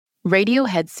Radio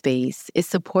Headspace is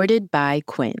supported by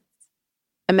Quince.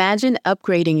 Imagine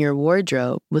upgrading your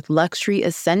wardrobe with luxury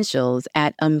essentials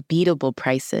at unbeatable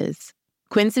prices.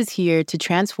 Quince is here to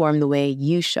transform the way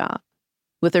you shop,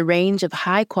 with a range of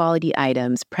high-quality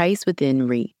items priced within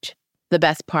reach. The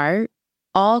best part?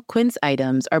 All Quince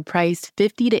items are priced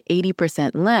 50 to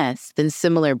 80% less than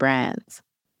similar brands.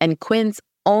 And Quince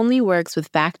only works with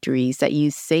factories that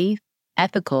use safe,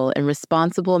 ethical, and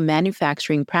responsible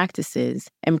manufacturing practices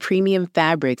and premium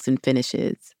fabrics and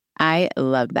finishes. I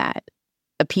love that.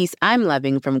 A piece I'm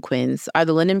loving from Quince are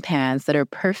the linen pants that are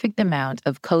perfect amount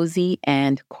of cozy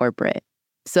and corporate.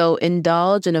 So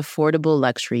indulge in affordable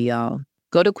luxury, y'all.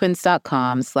 Go to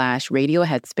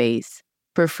quince.com/radioheadspace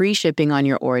for free shipping on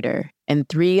your order and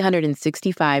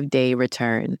 365-day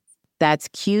returns. That's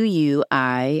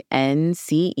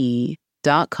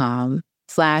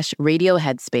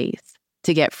QUINCE.com/radioheadspace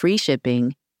to get free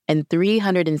shipping and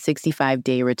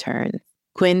 365-day returns.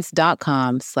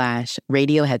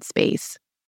 Quince.com/radioheadspace.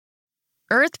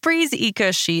 Earthbreeze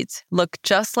Eco Sheets look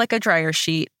just like a dryer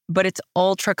sheet, but it's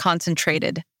ultra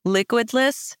concentrated,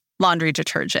 liquidless laundry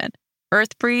detergent.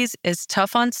 Earthbreeze is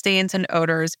tough on stains and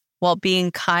odors while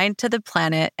being kind to the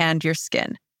planet and your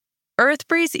skin.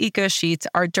 Earthbreeze Eco Sheets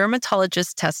are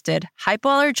dermatologist tested,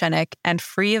 hypoallergenic, and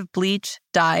free of bleach,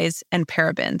 dyes, and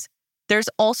parabens. There's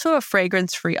also a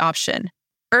fragrance-free option.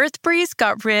 Earthbreeze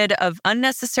got rid of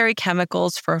unnecessary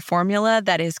chemicals for a formula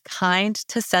that is kind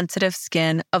to sensitive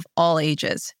skin of all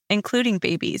ages, including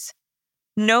babies.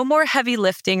 No more heavy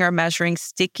lifting or measuring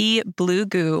sticky blue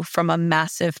goo from a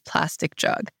massive plastic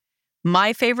jug.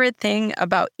 My favorite thing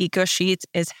about Eco Sheets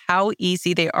is how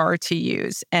easy they are to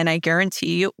use, and I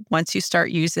guarantee you, once you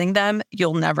start using them,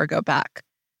 you'll never go back.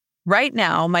 Right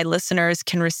now, my listeners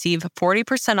can receive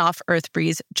 40% off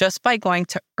Earthbreeze just by going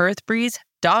to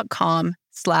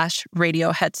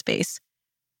earthbreeze.com/radioheadspace.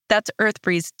 That's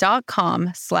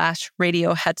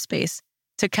earthbreeze.com/radioheadspace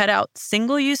to cut out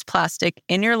single-use plastic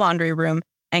in your laundry room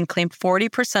and claim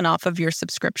 40% off of your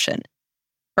subscription.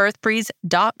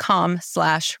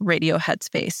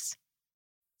 earthbreeze.com/radioheadspace.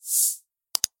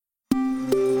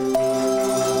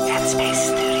 Headspace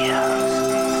Studios.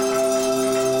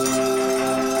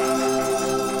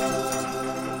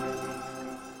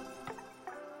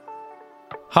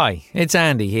 Hi, it's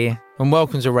Andy here, and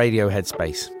welcome to Radio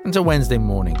Headspace. It's a Wednesday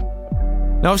morning.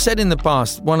 Now, I've said in the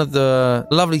past, one of the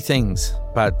lovely things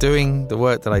about doing the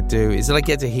work that I do is that I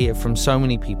get to hear from so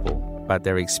many people about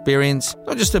their experience,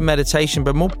 not just of meditation,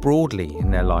 but more broadly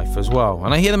in their life as well.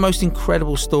 And I hear the most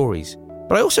incredible stories.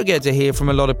 But I also get to hear from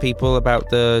a lot of people about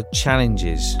the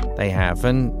challenges they have,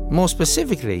 and more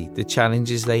specifically, the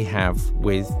challenges they have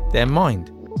with their mind.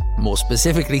 More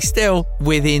specifically still,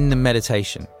 within the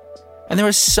meditation. And there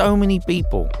are so many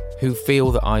people who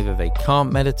feel that either they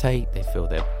can't meditate, they feel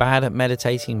they're bad at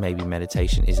meditating, maybe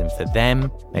meditation isn't for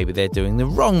them, maybe they're doing the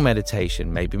wrong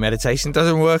meditation, maybe meditation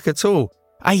doesn't work at all.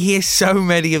 I hear so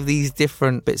many of these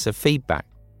different bits of feedback.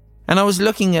 And I was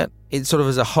looking at it sort of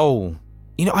as a whole.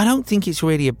 I don't think it's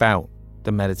really about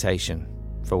the meditation,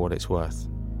 for what it's worth.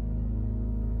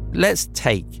 Let's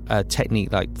take a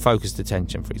technique like focused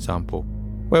attention, for example,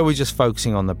 where we're just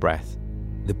focusing on the breath.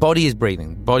 The body is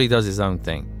breathing. The body does its own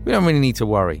thing. We don't really need to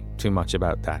worry too much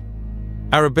about that.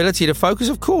 Our ability to focus,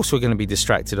 of course, we're going to be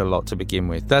distracted a lot to begin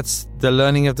with. That's the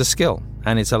learning of the skill,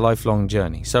 and it's a lifelong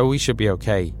journey, so we should be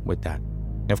okay with that.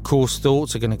 Of course,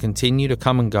 thoughts are going to continue to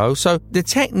come and go, so the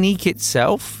technique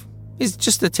itself is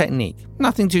just a technique.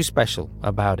 Nothing too special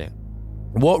about it.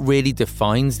 What really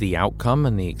defines the outcome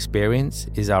and the experience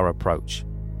is our approach.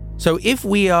 So if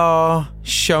we are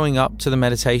showing up to the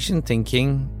meditation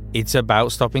thinking it's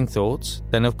about stopping thoughts,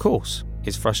 then of course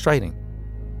it's frustrating.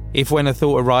 If when a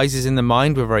thought arises in the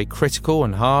mind we're very critical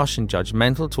and harsh and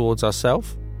judgmental towards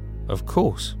ourselves, of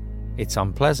course it's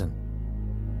unpleasant.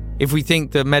 If we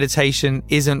think that meditation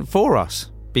isn't for us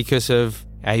because of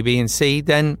A, B, and C,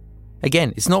 then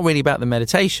again, it's not really about the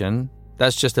meditation.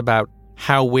 That's just about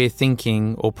how we're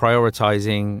thinking or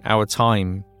prioritizing our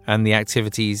time and the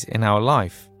activities in our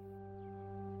life.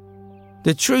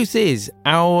 The truth is,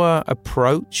 our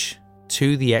approach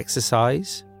to the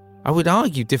exercise, I would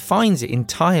argue, defines it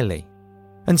entirely.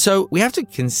 And so we have to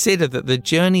consider that the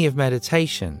journey of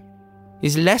meditation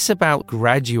is less about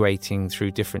graduating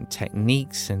through different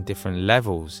techniques and different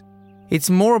levels. It's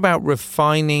more about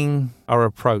refining our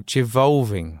approach,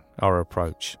 evolving our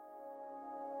approach.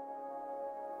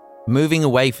 Moving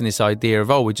away from this idea of,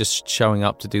 we're just showing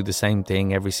up to do the same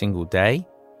thing every single day.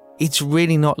 It's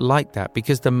really not like that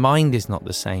because the mind is not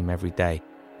the same every day.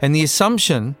 And the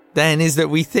assumption then is that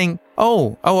we think,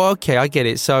 okay, I get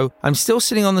it. So I'm still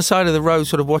sitting on the side of the road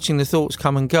sort of watching the thoughts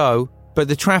come and go. But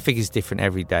the traffic is different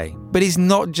every day. But it's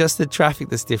not just the traffic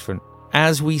that's different.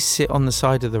 As we sit on the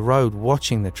side of the road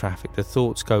watching the traffic, the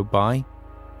thoughts go by,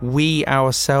 we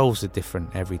ourselves are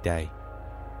different every day.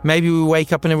 Maybe we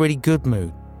wake up in a really good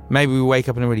mood. Maybe we wake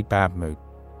up in a really bad mood.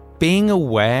 Being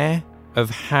aware of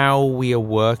how we are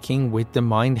working with the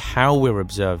mind, how we're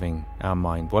observing our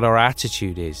mind, what our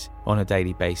attitude is on a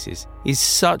daily basis, is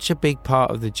such a big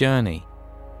part of the journey.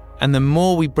 And the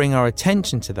more we bring our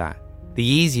attention to that, the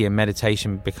easier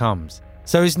meditation becomes.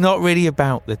 So it's not really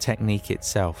about the technique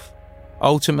itself.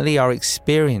 Ultimately, our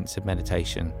experience of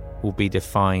meditation will be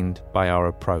defined by our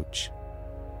approach.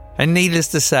 And needless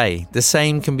to say, the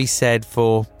same can be said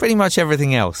for pretty much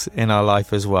everything else in our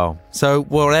life as well. So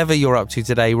whatever you're up to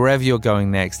today, wherever you're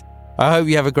going next, I hope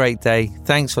you have a great day.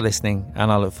 Thanks for listening,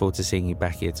 and I look forward to seeing you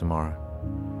back here tomorrow.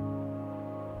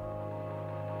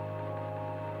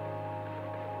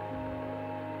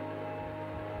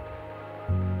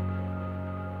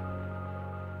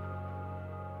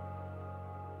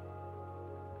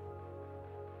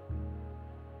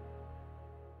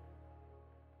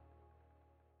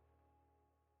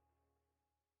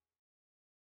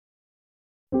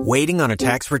 Waiting on a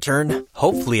tax return?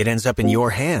 Hopefully it ends up in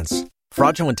your hands.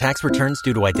 Fraudulent tax returns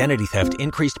due to identity theft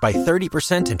increased by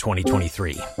 30% in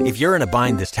 2023. If you're in a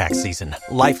bind this tax season,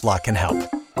 LifeLock can help.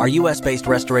 Our U.S.-based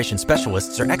restoration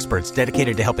specialists are experts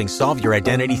dedicated to helping solve your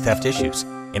identity theft issues.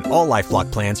 And all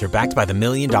LifeLock plans are backed by the $1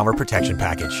 Million Protection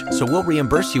Package. So we'll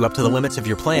reimburse you up to the limits of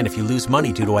your plan if you lose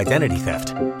money due to identity theft.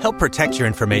 Help protect your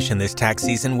information this tax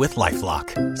season with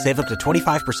LifeLock. Save up to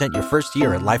 25% your first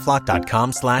year at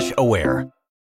LifeLock.com/aware.